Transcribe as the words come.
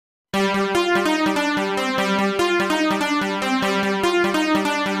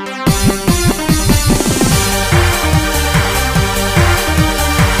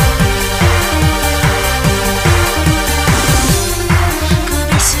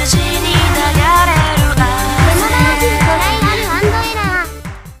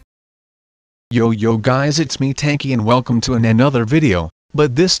Yo guys, it's me Tanky and welcome to another video,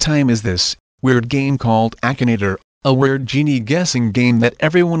 but this time is this weird game called Akinator, a weird genie guessing game that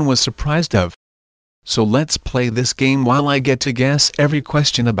everyone was surprised of. So let's play this game while I get to guess every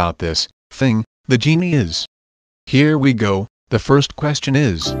question about this thing the genie is. Here we go. The first question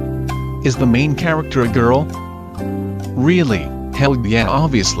is the main character a girl? Really? Hell yeah,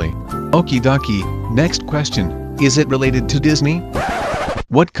 obviously. Okie dokie. Next question, is it related to Disney?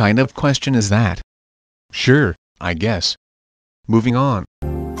 What kind of question is that? Sure, I guess. Moving on.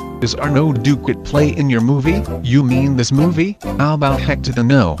 Does Arno Duquette play in your movie? You mean this movie? How about heck to the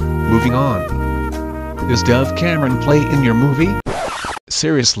no? Moving on. Does Dove Cameron play in your movie?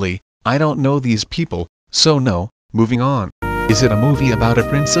 Seriously, I don't know these people, so no. Moving on. Is it a movie about a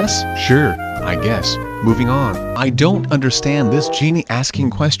princess? Sure, I guess. Moving on. I don't understand this genie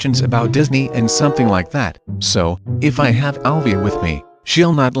asking questions about Disney and something like that, so, if I have Alvia with me,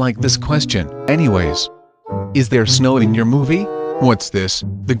 she'll not like this question. Anyways. Is there snow in your movie? What's this?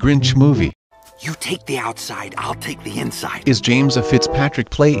 The Grinch movie. You take the outside, I'll take the inside. Is James a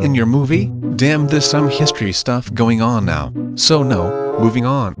Fitzpatrick play in your movie? Damn, there's some history stuff going on now. So no. Moving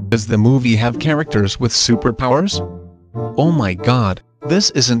on. Does the movie have characters with superpowers? Oh my god,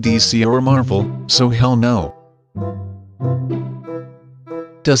 this isn't DC or Marvel, so hell no.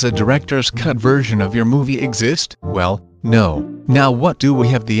 Does a director's cut version of your movie exist? Well, no. Now what do we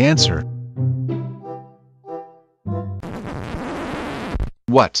have the answer?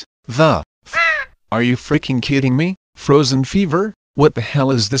 What the f? Are you freaking kidding me? Frozen Fever? What the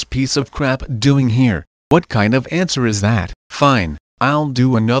hell is this piece of crap doing here? What kind of answer is that? Fine, I'll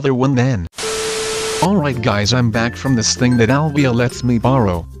do another one then. Alright guys, I'm back from this thing that Alvia lets me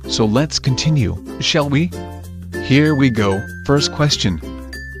borrow, so let's continue, shall we? Here we go. First question.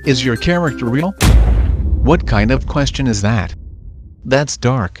 Is your character real? What kind of question is that? That's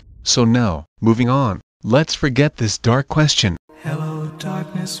dark, so no. Moving on. Let's forget this dark question. Hello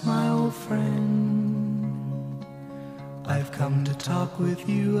darkness, my old friend. I've come to talk with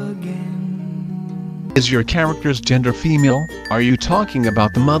you again. Is your character's gender female? Are you talking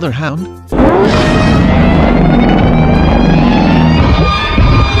about the mother hound?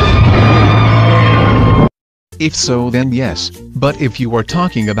 If so, then yes, but if you are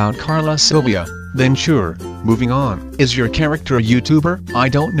talking about Carla Sylvia, then sure. Moving on. Is your character a YouTuber? I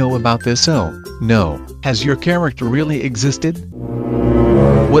don't know about this, so no. Has your character really existed?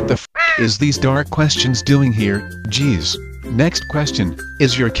 What the f is these dark questions doing here? Jeez. Next question.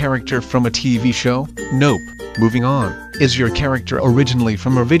 Is your character from a TV show? Nope. Moving on. Is your character originally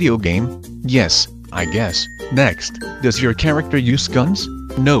from a video game? Yes, I guess. Next. Does your character use guns?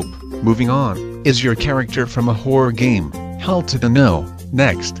 Nope. Moving on. Is your character from a horror game? Hell to the no.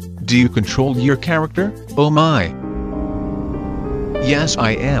 Next. Do you control your character? Oh my. Yes,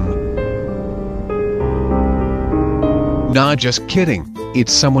 I am. Nah, just kidding.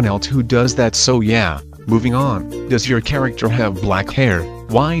 It's someone else who does that, so yeah. Moving on. Does your character have black hair?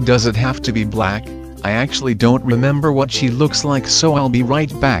 Why does it have to be black? I actually don't remember what she looks like, so I'll be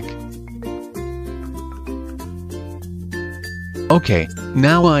right back. Okay,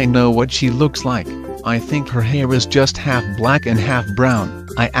 now I know what she looks like. I think her hair is just half black and half brown.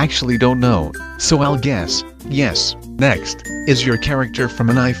 I actually don't know, so I'll guess yes. Next, is your character from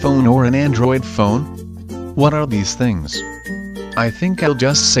an iPhone or an Android phone? What are these things? I think I'll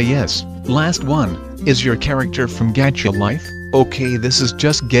just say yes. Last one, is your character from Gacha Life? Okay, this is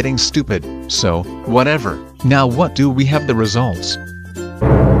just getting stupid, so whatever. Now what do we have the results?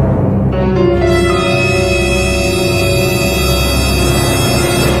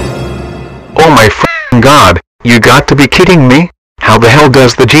 Oh my f***ing god, you got to be kidding me? How the hell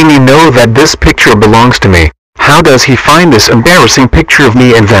does the genie know that this picture belongs to me? How does he find this embarrassing picture of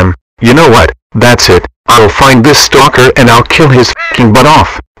me and them? You know what, that's it. I'll find this stalker and I'll kill his f***ing butt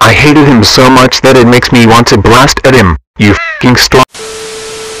off. I hated him so much that it makes me want to blast at him. You f***ing stalker.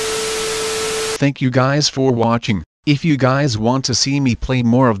 Thank you guys for watching. If you guys want to see me play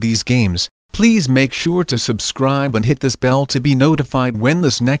more of these games, please make sure to subscribe and hit this bell to be notified when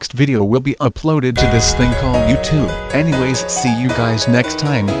this next video will be uploaded to this thing called YouTube. Anyways, see you guys next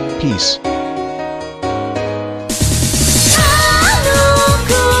time. Peace.